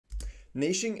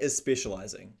Niching is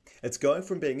specializing. It's going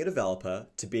from being a developer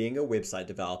to being a website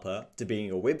developer to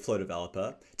being a Webflow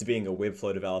developer to being a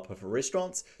Webflow developer for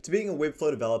restaurants to being a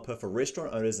Webflow developer for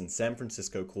restaurant owners in San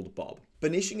Francisco called Bob.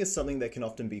 But niching is something that can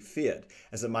often be feared,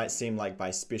 as it might seem like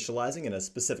by specializing in a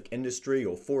specific industry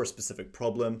or for a specific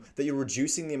problem that you're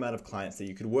reducing the amount of clients that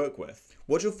you could work with.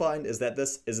 What you'll find is that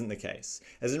this isn't the case,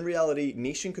 as in reality,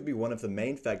 niching could be one of the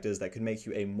main factors that could make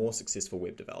you a more successful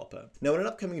web developer. Now in an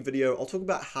upcoming video, I'll talk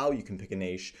about how you can pick a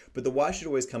niche, but the why should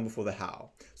always come before the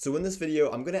how. So in this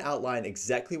video, I'm going to outline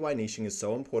exactly why niching is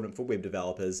so important for web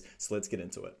developers, so let's get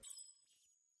into it.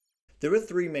 There are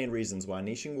three main reasons why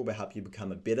niching will help you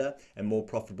become a better and more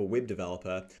profitable web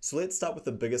developer, so let's start with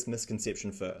the biggest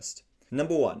misconception first.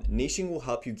 Number one, niching will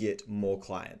help you get more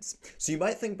clients. So you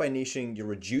might think by niching, you're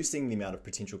reducing the amount of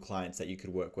potential clients that you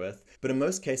could work with, but in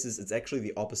most cases, it's actually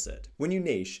the opposite. When you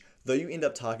niche, though you end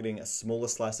up targeting a smaller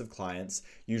slice of clients,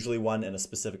 usually one in a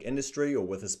specific industry or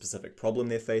with a specific problem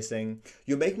they're facing,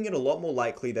 you're making it a lot more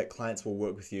likely that clients will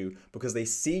work with you because they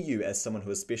see you as someone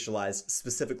who is specialized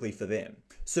specifically for them.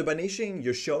 So by niching,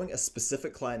 you're showing a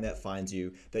specific client that finds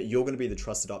you that you're going to be the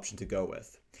trusted option to go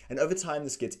with. And over time,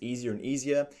 this gets easier and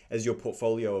easier as your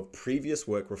portfolio of previous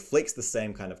work reflects the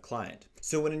same kind of client.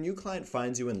 So when a new client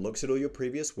finds you and looks at all your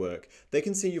previous work, they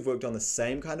can see you've worked on the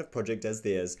same kind of project as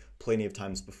theirs plenty of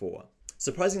times before.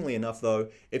 Surprisingly enough though,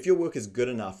 if your work is good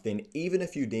enough, then even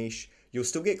if you niche, you'll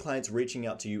still get clients reaching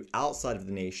out to you outside of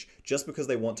the niche just because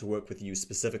they want to work with you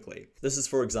specifically. This is,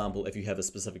 for example, if you have a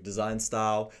specific design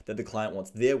style that the client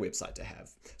wants their website to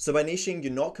have. So by niching,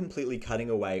 you're not completely cutting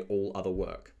away all other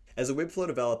work. As a Webflow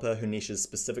developer who niches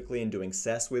specifically in doing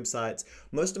SaaS websites,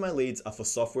 most of my leads are for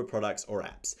software products or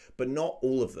apps, but not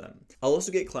all of them. I'll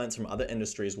also get clients from other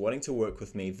industries wanting to work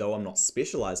with me, though I'm not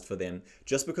specialized for them,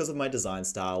 just because of my design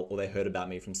style or they heard about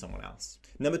me from someone else.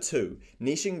 Number two,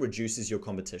 niching reduces your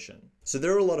competition. So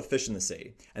there are a lot of fish in the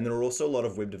sea, and there are also a lot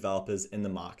of web developers in the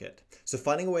market. So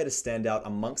finding a way to stand out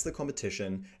amongst the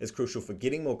competition is crucial for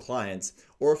getting more clients,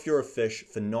 or if you're a fish,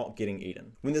 for not getting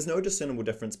eaten. When there's no discernible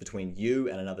difference between you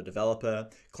and another developer,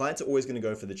 clients are always going to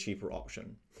go for the cheaper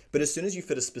option. But as soon as you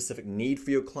fit a specific need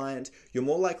for your client, you're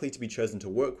more likely to be chosen to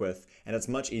work with, and it's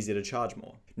much easier to charge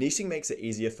more. Niching makes it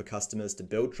easier for customers to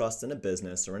build trust in a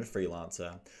business or in a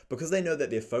freelancer because they know that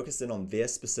they're focused in on their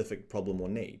specific problem or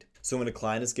need. So when a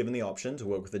client is given the option to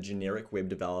work with a generic web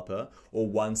developer or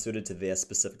one suited to their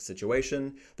specific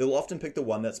situation, they'll often pick the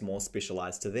one that's more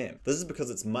specialized to them. This is because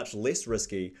it's much less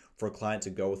risky for a client to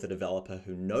go with a developer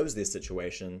who knows their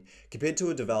situation compared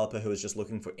to a developer who is just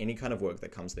looking for any kind of work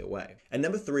that comes their way. And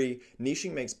number three,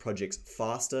 niching makes projects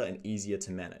faster and easier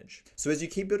to manage. So as you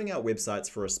keep building out websites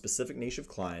for a specific niche of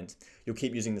client, you'll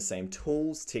keep using the same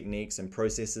tools, techniques, and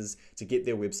processes to get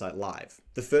their website live.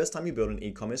 The first time you build an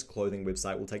e-commerce clothing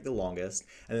website will take the longest,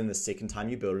 and then the second time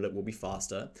you build it, it will be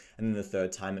faster, and then the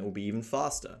third time it will be even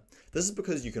faster. This is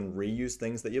because you can reuse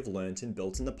things that you've learned and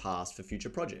built in the past for future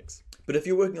projects. But if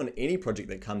you're working on any project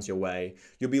that comes your way,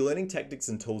 you'll be learning tactics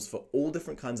and tools for all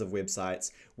different kinds of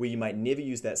websites where you might never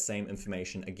use that same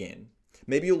information again.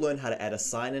 Maybe you'll learn how to add a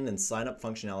sign-in and sign-up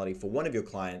functionality for one of your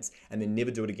clients and then never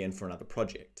do it again for another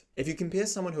project. If you compare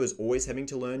someone who is always having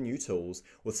to learn new tools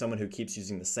with someone who keeps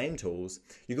using the same tools,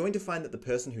 you're going to find that the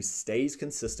person who stays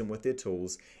consistent with their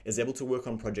tools is able to work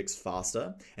on projects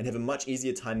faster and have a much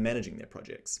easier time managing their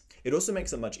projects. It also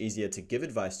makes it much easier to give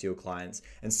advice to your clients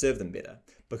and serve them better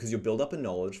because you'll build up a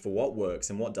knowledge for what works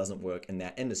and what doesn't work in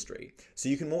that industry, so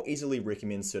you can more easily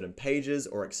recommend certain pages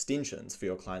or extensions for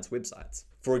your clients' websites.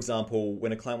 For example,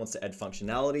 when a client wants to add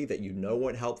functionality that you know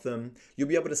won't help them, you'll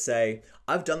be able to say,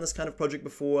 I've done this kind of project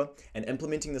before, and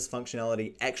implementing this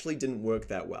functionality actually didn't work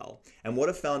that well. And what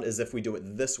I've found is if we do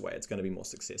it this way, it's going to be more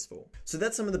successful. So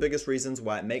that's some of the biggest reasons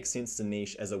why it makes sense to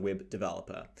niche as a web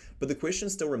developer. But the question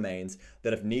still remains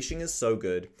that if niching is so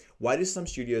good, why do some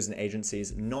studios and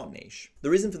agencies not niche? The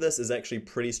reason for this is actually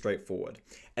pretty straightforward.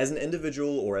 As an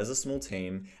individual or as a small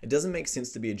team, it doesn't make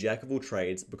sense to be a jack of all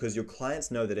trades because your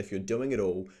clients know that if you're doing it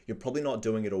all, you're probably not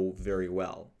doing it all very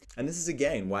well. And this is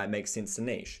again why it makes sense to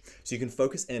niche, so you can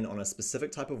focus in on a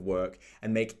specific type of work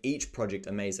and make each project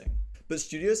amazing. But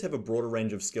studios have a broader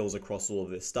range of skills across all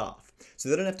of their staff, so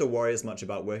they don't have to worry as much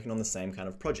about working on the same kind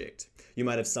of project. You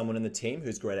might have someone in the team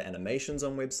who's great at animations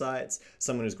on websites,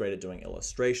 someone who's great at doing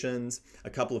illustrations, a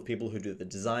couple of people who do the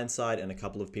design side, and a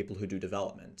couple of people who do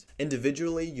development.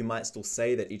 Individually, you might still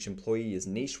say that each employee is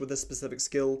niche with a specific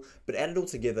skill, but added all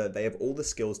together, they have all the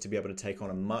skills to be able to take on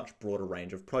a much broader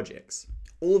range of projects.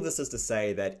 All of this is to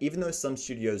say that even though some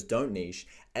studios don't niche,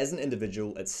 as an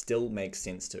individual it still makes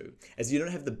sense to, as you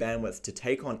don't have the bandwidth to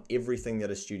take on everything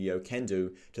that a studio can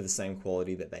do to the same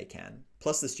quality that they can.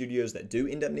 Plus, the studios that do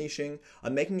end up niching are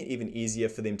making it even easier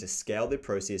for them to scale their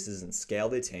processes and scale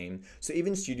their team, so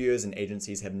even studios and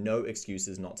agencies have no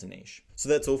excuses not to niche. So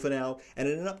that's all for now, and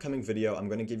in an upcoming video I'm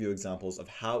going to give you examples of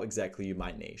how exactly you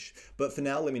might niche. But for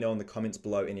now, let me know in the comments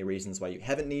below any reasons why you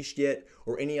haven't niched yet,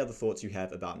 or any other thoughts you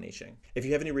have about niching. If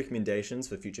you have any recommendations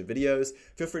for future videos,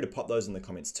 feel free to pop those in the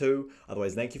comments too.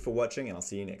 Otherwise, thank you for watching, and I'll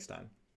see you next time.